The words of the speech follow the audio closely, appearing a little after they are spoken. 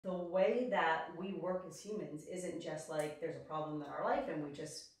way that we work as humans isn't just like there's a problem in our life and we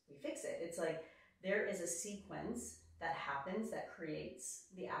fix it. It's like there is a sequence that happens that creates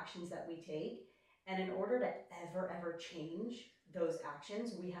the actions that we take. And in order to ever change those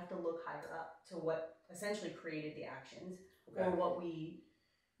actions, we have to look higher up to what essentially created the actions, or what we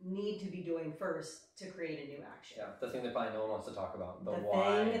need to be doing first to create a new action. Yeah, the thing that probably no one wants to talk about. The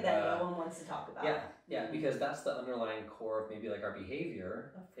why. The thing that no one wants to talk about. Yeah, because that's the underlying core of maybe like our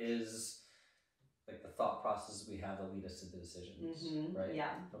behavior is like the thought processes we have that lead us to the decisions, right?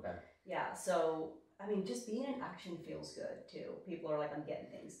 Yeah. Okay. Yeah, so, I mean, just being in action feels good too. People are like, I'm getting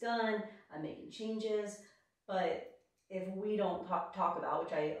things done, I'm making changes, but if we don't talk about,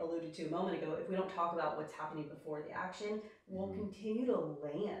 which I alluded to a moment ago, if we don't talk about what's happening before the action, we'll continue to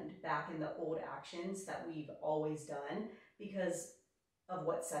land back in the old actions that we've always done because of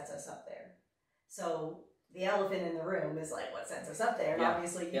what sets us up there. So the elephant in the room is like what sets us up there. And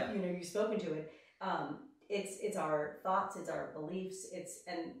obviously, you know, you've spoken to it. It's our thoughts, it's our beliefs,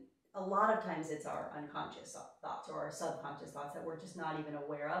 and a lot of times it's our unconscious thoughts or our subconscious thoughts that we're just not even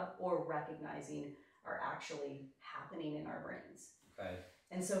aware of or recognizing are actually happening in our brains. Okay.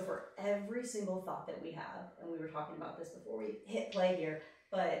 And so for every single thought that we have, and we were talking about this before we hit play here,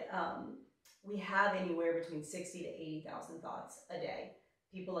 but we have anywhere between 60 to 80,000 thoughts a day.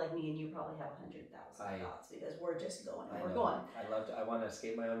 People like me and you probably have 100,000 thoughts because we're just going and we're going. I want to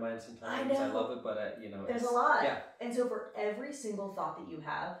escape my own mind sometimes. I love it, but you know, there's a lot. Yeah. And so for every single thought that you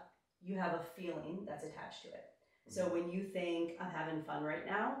have a feeling that's attached to it. So when you think I'm having fun right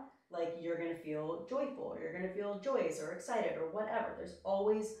now, like you're going to feel joyful or you're going to feel joyous or excited or whatever. There's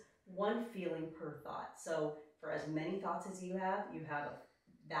always one feeling per thought. So for as many thoughts as you have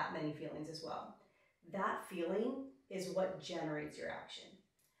that many feelings as well. That feeling is what generates your action.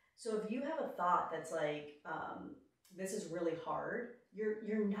 So if you have a thought that's like, this is really hard,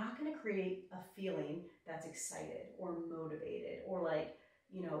 you're not going to create a feeling that's excited or motivated or like,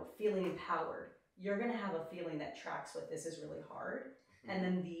 you know, feeling empowered. You're going to have a feeling that tracks what this is really hard. And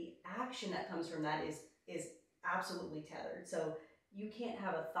then the action that comes from that is absolutely tethered. So you can't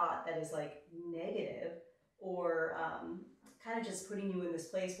have a thought that is like negative or kind of just putting you in this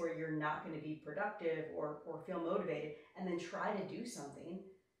place where you're not going to be productive or feel motivated and then try to do something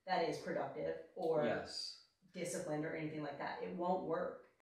that is productive or disciplined or anything like that. It won't work.